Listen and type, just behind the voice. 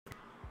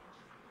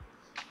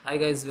Hi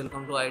guys,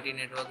 welcome to IT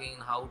Networking.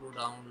 How to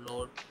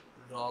download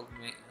ROG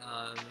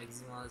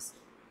MAXIMUS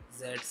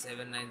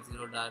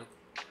Z790 Dark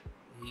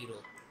Hero.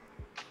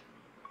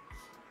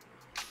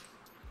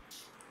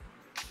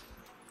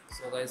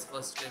 So guys,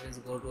 first step is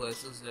go to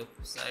Asus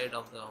website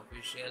of the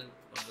official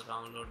for the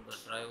download the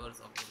drivers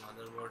of the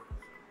motherboard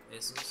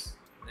Asus.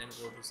 Then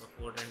go to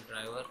support and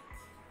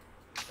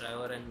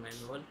driver and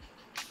manual.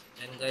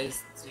 Then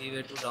guys, three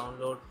way to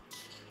download.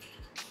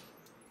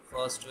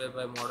 First way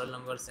by model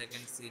number,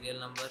 second serial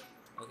number,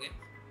 okay,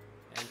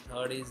 and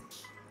third is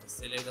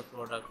select the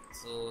product.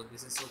 So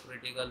this is so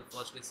critical.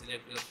 Firstly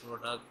select your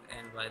product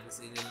and by the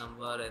serial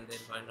number and then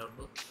find out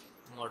the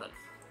model.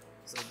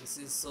 So this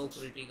is so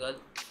critical,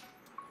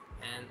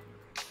 and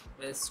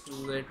best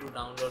two way to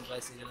download by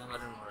serial number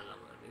and model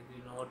number. If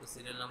you know the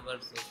serial number,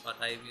 so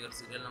type your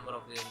serial number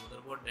of your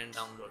motherboard then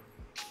download.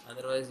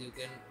 Otherwise you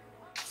can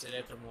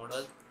select a model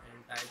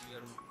and type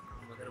your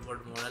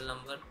motherboard model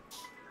number,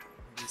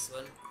 this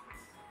one.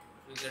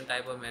 You can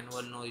type a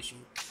manual, no issue.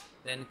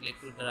 Then click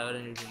to driver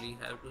and utility.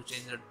 Have to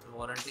change the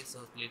warranty, so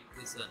click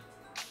this one,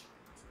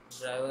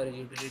 driver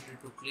utility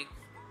to click.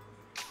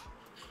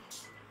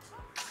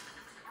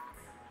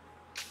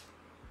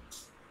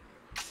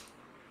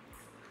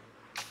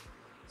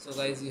 So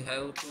guys, you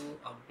have to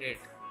update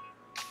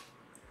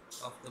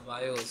of the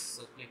BIOS,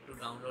 so click to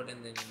download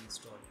and then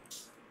install.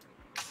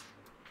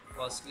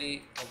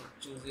 Firstly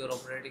choose your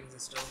operating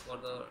system for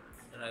the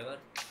driver,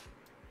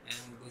 and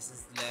this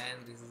is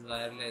LAN, this is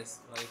wireless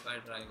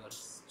Wi-Fi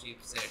drivers,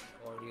 chipset,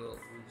 audio,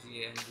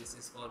 VGA, and this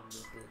is for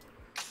Bluetooth.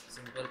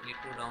 Simple, click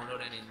to download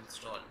and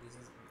install. This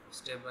is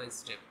step by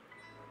step,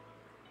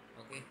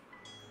 okay.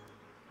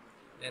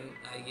 Then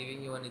I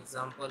giving you an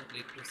example.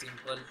 Click to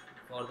simple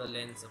for the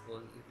LAN.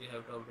 Suppose if you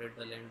have to update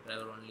the LAN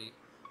driver only,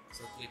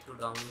 so click to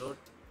download.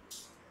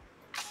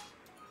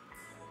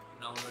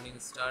 Downloading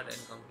start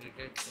and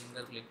completed.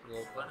 Single click to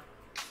open,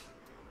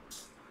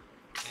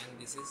 and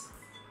this is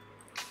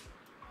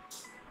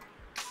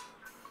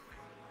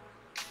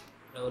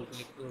double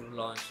click to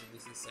launch.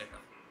 This is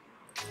setup,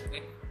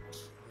 okay.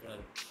 Run.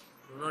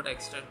 Do not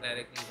extract,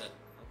 directly run,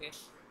 okay.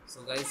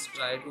 So guys,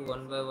 try to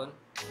one by one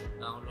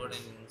download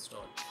and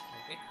install,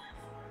 okay.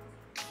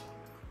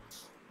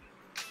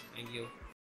 Thank you.